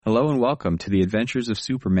Hello and welcome to the Adventures of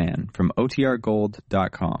Superman from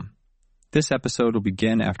OTRGold.com. This episode will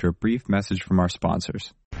begin after a brief message from our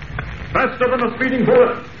sponsors. Faster than a speeding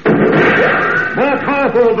bullet. More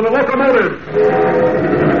powerful than a locomotive.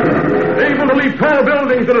 Able to leap tall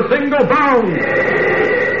buildings in a single bound.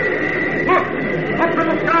 Look! Up in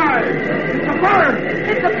the sky! It's a bird!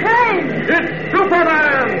 It's a plane! It's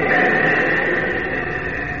Superman!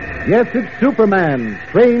 Yes, it's Superman,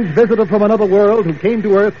 strange visitor from another world who came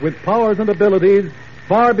to Earth with powers and abilities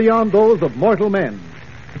far beyond those of mortal men.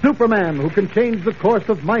 Superman, who can change the course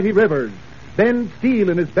of mighty rivers, bend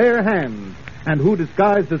steel in his bare hands, and who,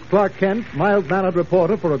 disguised as Clark Kent, mild-mannered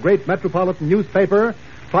reporter for a great metropolitan newspaper,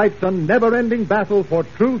 fights a never-ending battle for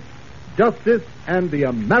truth, justice, and the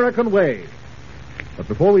American way. But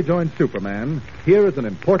before we join Superman, here is an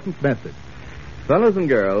important message. Fellas and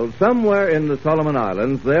girls, somewhere in the Solomon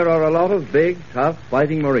Islands, there are a lot of big, tough,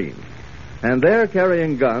 fighting Marines. And they're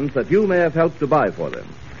carrying guns that you may have helped to buy for them.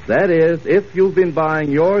 That is, if you've been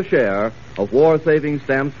buying your share of war-saving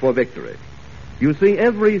stamps for victory. You see,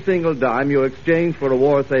 every single dime you exchange for a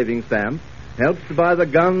war-saving stamp helps to buy the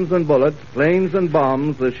guns and bullets, planes and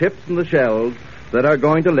bombs, the ships and the shells that are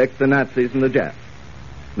going to lick the Nazis and the Japs.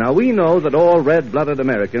 Now, we know that all red-blooded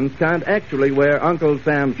Americans can't actually wear Uncle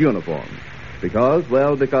Sam's uniform. Because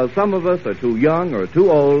some of us are too young or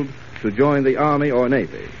too old to join the Army or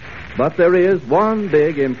Navy. But there is one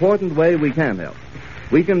big, important way we can help.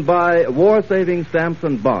 We can buy war-saving stamps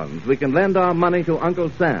and bonds. We can lend our money to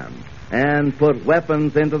Uncle Sam and put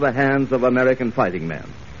weapons into the hands of American fighting men.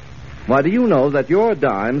 Why, do you know that your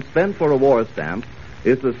dime spent for a war stamp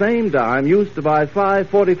is the same dime used to buy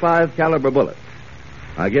 5 .45 caliber bullets?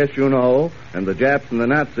 I guess you know, and the Japs and the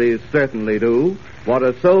Nazis certainly do, what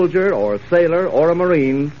a soldier or sailor or a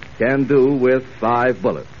Marine can do with 5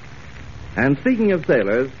 bullets. And speaking of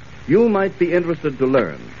sailors, you might be interested to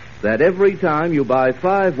learn that every time you buy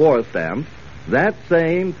 5 war stamps, that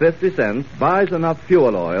same 50 cents buys enough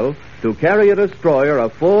fuel oil to carry a destroyer a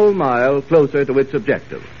full mile closer to its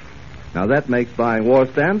objective. Now that makes buying war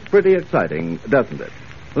stamps pretty exciting, doesn't it?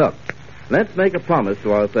 Look, let's make a promise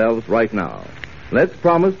to ourselves right now. Let's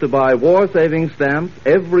promise to buy war-saving stamps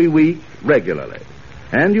every week regularly.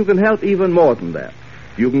 And you can help even more than that.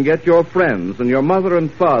 You can get your friends and your mother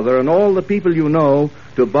and father and all the people you know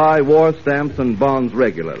to buy war stamps and bonds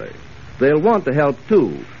regularly. They'll want to help,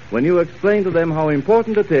 too, when you explain to them how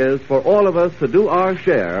important it is for all of us to do our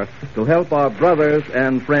share to help our brothers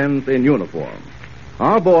and friends in uniform.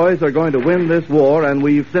 Our boys are going to win this war, and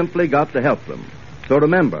we've simply got to help them. So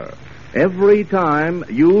remember, every time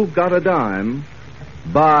you've got a dime,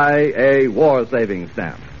 buy a war-saving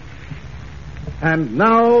stamp. And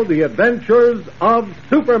now, the adventures of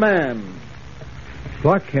Superman.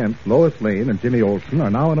 Clark Kent, Lois Lane, and Jimmy Olsen are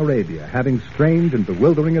now in Arabia, having strange and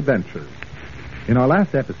bewildering adventures. In our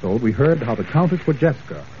last episode, we heard how the Countess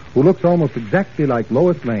Wojcicka, who looks almost exactly like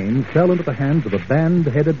Lois Lane, fell into the hands of a band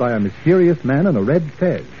headed by a mysterious man in a red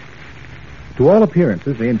fez. To all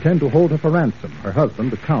appearances, they intend to hold her for ransom, her husband,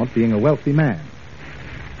 the Count, being a wealthy man.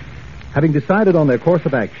 Having decided on their course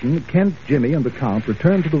of action, Kent, Jimmy, and the Count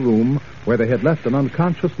returned to the room where they had left an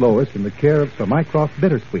unconscious Lois in the care of Sir Mycroft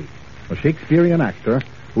Bittersweet, a Shakespearean actor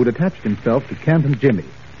who'd attached himself to Kent and Jimmy.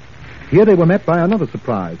 Here they were met by another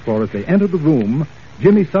surprise, for as they entered the room,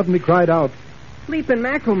 Jimmy suddenly cried out, Sleeping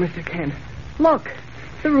mackerel, Mr. Kent. Look,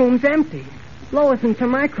 the room's empty. Lois and Sir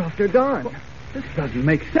Mycroft are gone. Well, this doesn't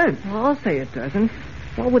make sense. Well, I'll say it doesn't.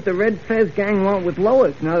 What would the Red Fez gang want with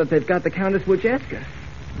Lois now that they've got the Countess Wojcicka?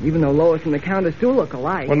 Even though Lois and the Countess do look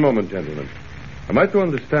alike. One moment, gentlemen. Am I to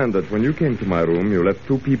understand that when you came to my room, you left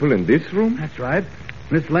 2 people in this room? That's right.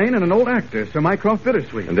 Miss Lane and an old actor, Sir Mycroft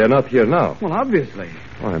Bittersweet. And they're not here now? Well, obviously.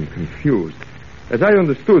 Oh, I'm confused. As I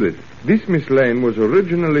understood it, this Miss Lane was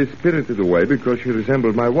originally spirited away because she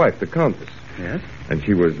resembled my wife, the Countess. Yes? And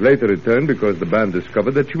she was later returned because the band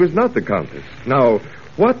discovered that she was not the Countess. Now,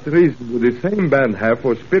 what reason would the same band have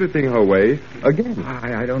for spiriting her away again?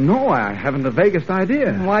 I don't know. I haven't the vaguest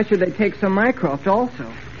idea. Why should they take Sir Mycroft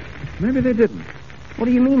also? Maybe they didn't. What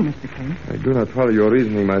do you mean, Mr. Kent? I do not follow your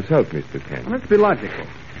reasoning myself, Mr. Kent. Well, let's be logical.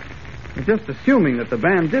 We're just assuming that the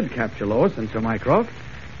band did capture Lois and Sir Mycroft,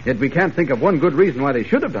 yet we can't think of one good reason why they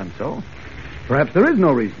should have done so. Perhaps there is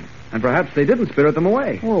no reason, and perhaps they didn't spirit them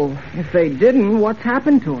away. Well, if they didn't, what's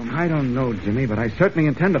happened to them? I don't know, Jimmy, but I certainly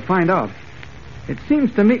intend to find out. It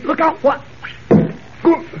seems to me... Look out! What?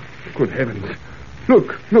 Good heavens.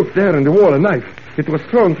 Look there in the wall, a knife. It was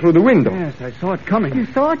thrown through the window. Yes, I saw it coming. You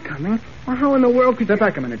saw it coming? Well, how in the world could... Step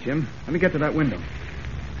back a minute, Jim. Let me get to that window.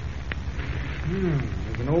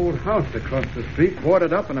 There's an old house across the street,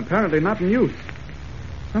 boarded up and apparently not in use.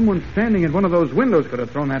 Someone standing at one of those windows could have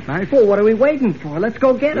thrown that knife. Well, what are we waiting for? Let's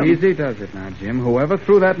go get him. Easy does it now, Jim. Whoever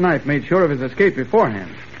threw that knife made sure of his escape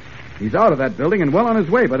beforehand. He's out of that building and well on his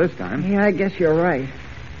way by this time. Yeah, I guess you're right.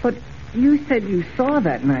 But you said you saw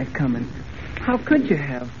that knife coming. How could you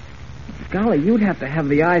have? Golly, you'd have to have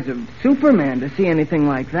the eyes of Superman to see anything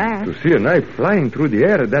like that. To see a knife flying through the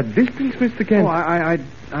air at that distance, Mr. Kent? Oh,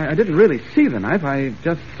 I didn't really see the knife. I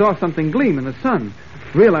just saw something gleam in the sun.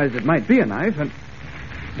 Realized it might be a knife, and...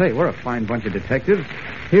 Say, we're a fine bunch of detectives.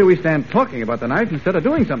 Here we stand talking about the knife instead of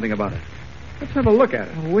doing something about it. Let's have a look at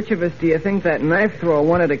it. Which of us do you think that knife thrower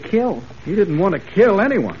wanted to kill? He didn't want to kill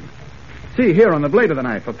anyone. See, here on the blade of the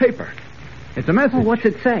knife, a paper. It's a message. Oh, what's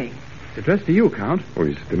it say? It's addressed to you, Count. Oh,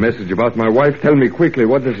 is it a message about my wife? Tell me quickly,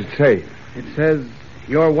 what does it say? It says,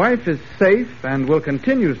 your wife is safe and will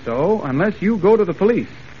continue so unless you go to the police.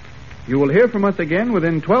 You will hear from us again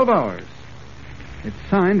within 12 hours. It's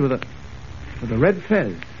signed with a red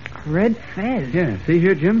fez. A red fez? Yeah, see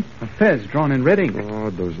here, Jim? A fez drawn in red ink.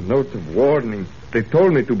 Oh, those notes of warning. They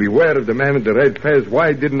told me to beware of the man with the red fez.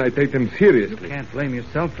 Why didn't I take them seriously? You can't blame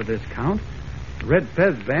yourself for this, Count. The red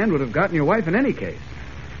fez band would have gotten your wife in any case.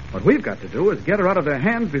 What we've got to do is get her out of their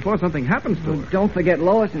hands before something happens to her. Don't forget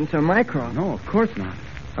Lois and Sir Mycroft. No, of course not.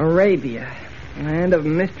 Arabia, land of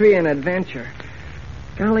mystery and adventure.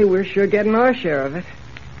 Golly, we're sure getting our share of it.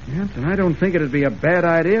 Yes, and I don't think it'd be a bad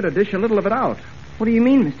idea to dish a little of it out. What do you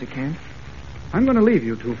mean, Mr. Kent? I'm going to leave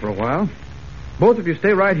you two for a while. Both of you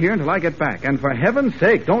stay right here until I get back. And for heaven's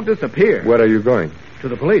sake, don't disappear. Where are you going? To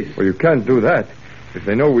the police. Well, you can't do that. If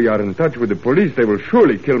they know we are in touch with the police, they will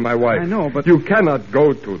surely kill my wife. I know, but... You cannot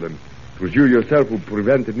go to them. It was you yourself who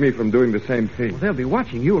prevented me from doing the same thing. Well, they'll be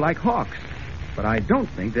watching you like hawks. But I don't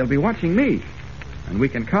think they'll be watching me. And we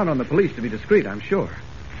can count on the police to be discreet, I'm sure.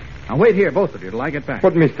 Now, wait here, both of you, till I get back.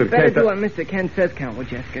 But, Mr. Better Kent... do what Mr. Kent says, Count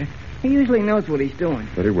Wojcicka. He usually knows what he's doing.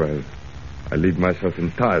 Very well. I leave myself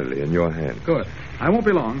entirely in your hands. Good. I won't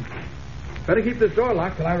be long. Better keep this door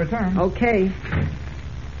locked till I return. Okay.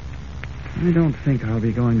 I don't think I'll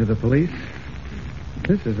be going to the police.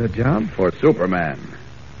 This is a job for Superman.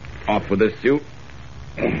 Off with this suit.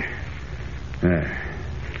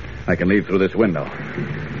 I can leave through this window.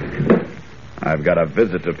 I've got a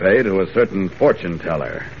visit to pay to a certain fortune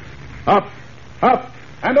teller. Up, up,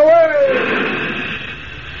 and away!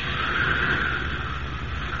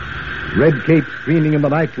 Red cape streaming in the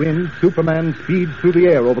night wind, Superman speeds through the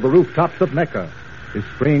air over the rooftops of Mecca, his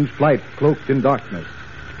strange flight cloaked in darkness.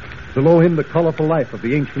 Below him, the colorful life of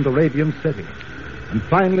the ancient Arabian city. And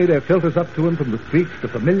finally, there filters up to him from the streets the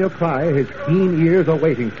familiar cry his keen ears are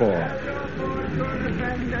waiting for.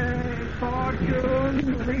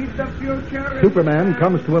 Superman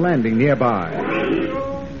comes to a landing nearby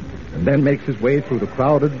and then makes his way through the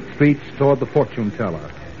crowded streets toward the fortune teller.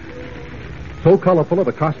 So colorful are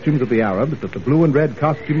the costumes of the Arabs that the blue and red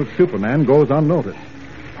costume of Superman goes unnoticed.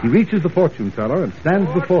 He reaches the fortune teller and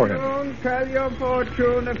stands before him. Tell your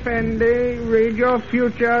fortune, Effendi. Read your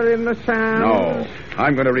future in the sand. No,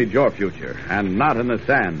 I'm going to read your future, and not in the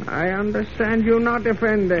sand. I understand you not,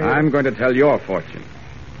 Effendi. I'm going to tell your fortune.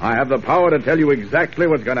 I have the power to tell you exactly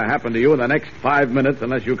what's going to happen to you in the next 5 minutes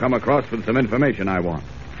unless you come across with some information I want.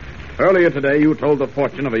 Earlier today, you told the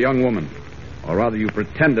fortune of a young woman. Or rather, you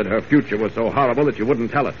pretended her future was so horrible that you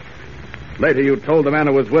wouldn't tell it. Later, you told the man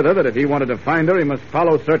who was with her that if he wanted to find her, he must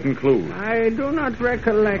follow certain clues. I do not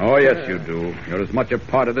recollect. Oh, yes, you do. You're as much a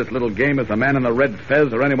part of this little game as the man in the red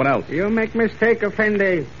fez or anyone else. You make mistake,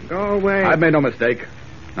 Effendi. Go away. I've made no mistake.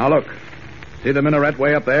 Now, look. See the minaret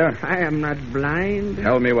way up there? I am not blind.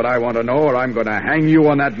 Tell me what I want to know, or I'm going to hang you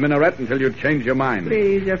on that minaret until you change your mind.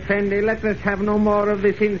 Please, Effendi, let us have no more of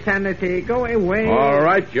this insanity. Go away. All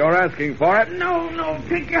right, you're asking for it. No,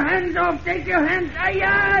 take your hands off. Take your hands.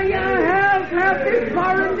 Help. This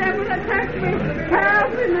foreign devil attacked me.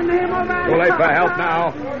 Help in the name of Allah. Too late for help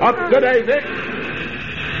now. Up to Daisy.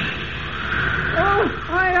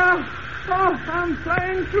 I'm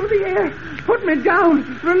flying through the air. Put me down.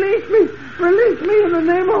 Release me in the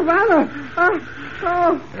name of Allah.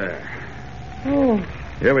 There.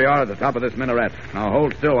 Here we are at the top of this minaret. Now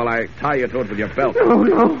hold still while I tie you to it with your belt.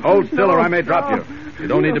 No. Hold still or I may drop you. You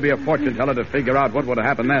don't need to be a fortune teller to figure out what would have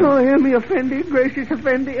happened then. Oh, hear me, Effendi, gracious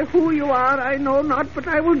Effendi. Who you are, I know not, but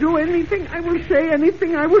I will do anything. I will say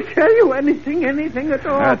anything. I will tell you anything at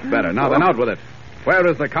all. That's better. Now then, out with it. Where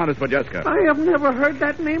is the Countess Modjeska? I have never heard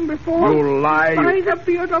that name before. You lie. By the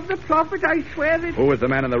beard of the prophet, I swear it. Who is the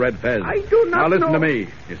man in the red fez? I do not know. Now listen to me.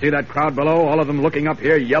 You see that crowd below, all of them looking up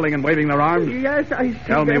here, yelling and waving their arms? Yes, I see.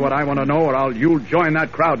 Tell me them. what I want to know, or you'll join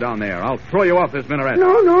that crowd down there. I'll throw you off this minaret.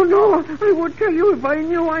 No. I would tell you if I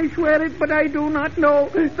knew, I swear it, but I do not know.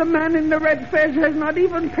 The man in the red fez has not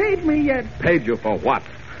even paid me yet. Paid you for what?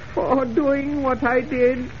 For doing what I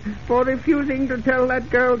did, for refusing to tell that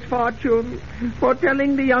girl's fortune, for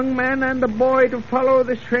telling the young man and the boy to follow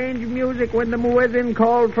the strange music when the muezzin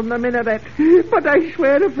called from the minaret. But I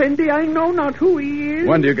swear, Effendi, I know not who he is.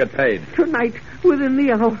 When do you get paid? Tonight, within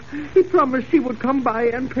the hour. He promised he would come by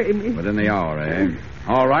and pay me. Within the hour, eh?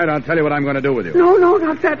 All right, I'll tell you what I'm going to do with you. No,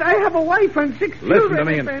 not that. I have a wife and 6 children. Listen to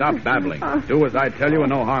me and stop babbling. Do as I tell you and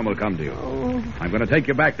no harm will come to you. I'm going to take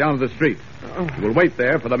you back down to the street. You will wait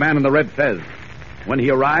there for the man in the red fez. When he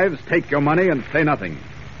arrives, take your money and say nothing.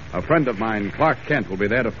 A friend of mine, Clark Kent, will be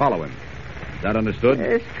there to follow him. Is that understood?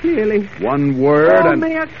 Yes, clearly. One word and...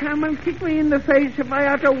 May I come and kick me in the face if I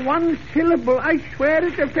utter one syllable? I swear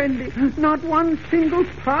it, Effendi. Not one single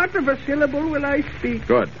part of a syllable will I speak.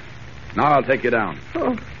 Good. Now I'll take you down.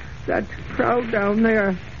 Oh, that crowd down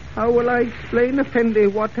there. How will I explain, Effendi,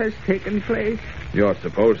 what has taken place? You're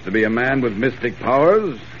supposed to be a man with mystic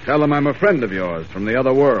powers. Tell them I'm a friend of yours from the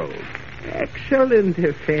other world. Excellent,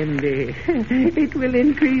 Effendi. It will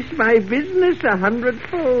increase my business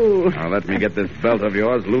 100-fold. Now let me get this belt of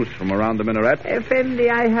yours loose from around the minaret.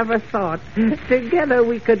 Effendi, I have a thought. Together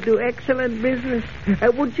we could do excellent business.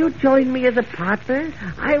 Would you join me as a partner?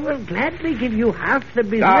 I will gladly give you half the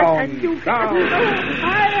business. Down, and you down.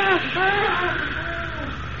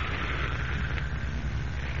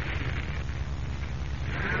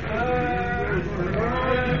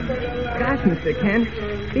 Gosh, Mr. Kent,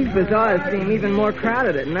 these bazaars seem even more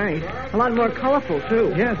crowded at night. A lot more colorful,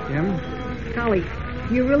 too. Yes, Jim. Golly,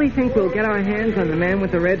 do you really think we'll get our hands on the man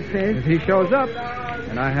with the red fez? If he shows up,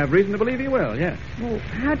 and I have reason to believe he will, yes. Well,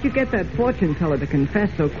 how'd you get that fortune teller to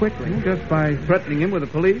confess so quickly? Just by threatening him with the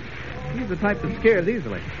police. He's the type that scares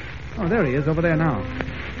easily. Oh, there he is, over there now.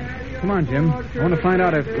 Come on, Jim. I want to find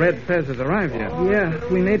out if Red Fez has arrived yet. Yeah,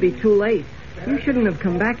 we may be too late. You shouldn't have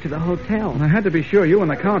come back to the hotel. Well, I had to be sure you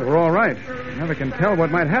and the Count were all right. You never can tell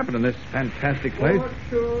what might happen in this fantastic place.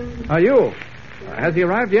 You. Has he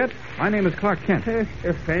arrived yet? My name is Clark Kent.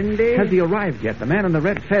 Effendi? Has he arrived yet? The man in the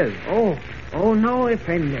red fez. Oh, no,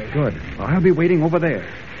 Effendi. Good. Well, I'll be waiting over there.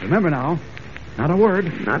 Remember now, not a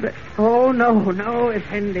word. Oh, no,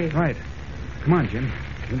 Effendi. Right. Come on, Jim.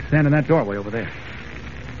 We'll stand in that doorway over there.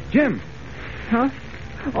 Jim! Huh?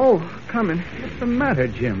 Oh, coming. What's the matter,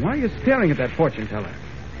 Jim? Why are you staring at that fortune teller?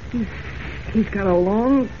 He's got a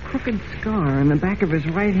long, crooked scar on the back of his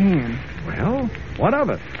right hand. Well, what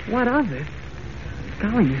of it? What of it?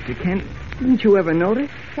 Golly, Mr. Kent, didn't you ever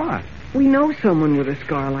notice? What? We know someone with a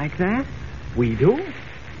scar like that. We do?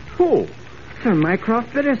 Who? Sir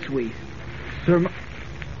Mycroft Bittersweet.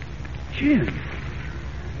 Jim,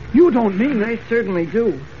 you don't mean... I certainly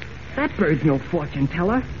do. That bird's no fortune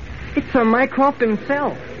teller. It's Sir Mycroft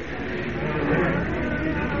himself.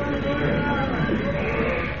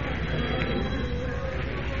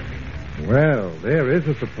 Well, there is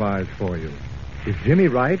a surprise for you. Is Jimmy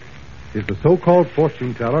right? Is the so-called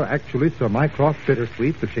fortune teller actually Sir Mycroft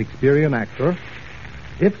Bittersweet, the Shakespearean actor?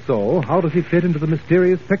 If so, how does he fit into the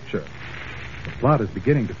mysterious picture? The plot is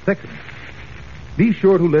beginning to thicken. Be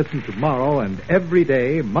sure to listen tomorrow and every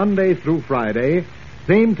day, Monday through Friday,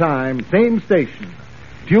 same time, same station.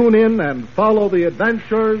 Tune in and follow the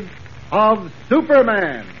adventures of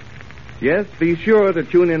Superman. Yes, be sure to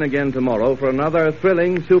tune in again tomorrow for another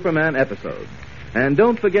thrilling Superman episode. And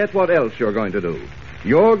don't forget what else you're going to do.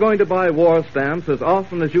 You're going to buy war stamps as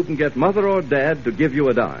often as you can get Mother or Dad to give you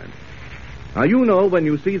a dime. Now, you know when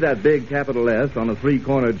you see that big capital S on a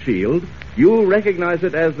three-cornered shield, you'll recognize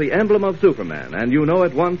it as the emblem of Superman, and you know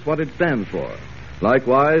at once what it stands for.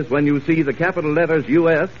 Likewise, when you see the capital letters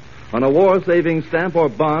U.S. on a war-saving stamp or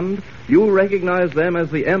bond, you'll recognize them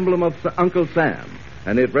as the emblem of Uncle Sam,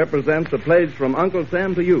 and it represents a pledge from Uncle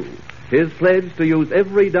Sam to you. His pledge to use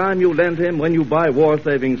every dime you lend him when you buy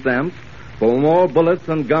war-saving stamps for more bullets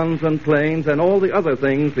and guns and planes and all the other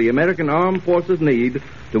things the American armed forces need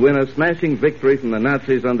to win a smashing victory from the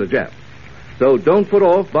Nazis and the Japs. So don't put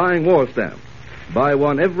off buying war stamps. Buy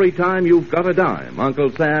one every time you've got a dime.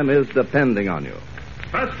 Uncle Sam is depending on you.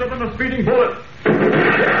 Faster than a speeding bullet.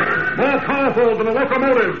 More powerful than a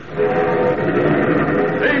locomotive.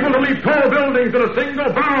 Able to leap tall buildings in a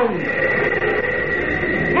single bound.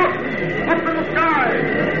 Look! Up in the sky!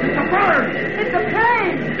 It's a bird! It's a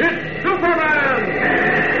plane! It's Superman!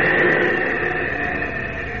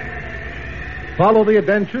 Follow the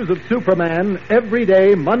adventures of Superman every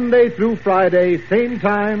day, Monday through Friday, same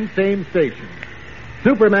time, same station.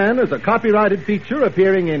 Superman is a copyrighted feature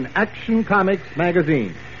appearing in Action Comics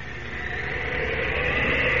magazine.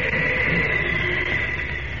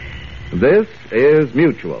 This is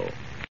Mutual.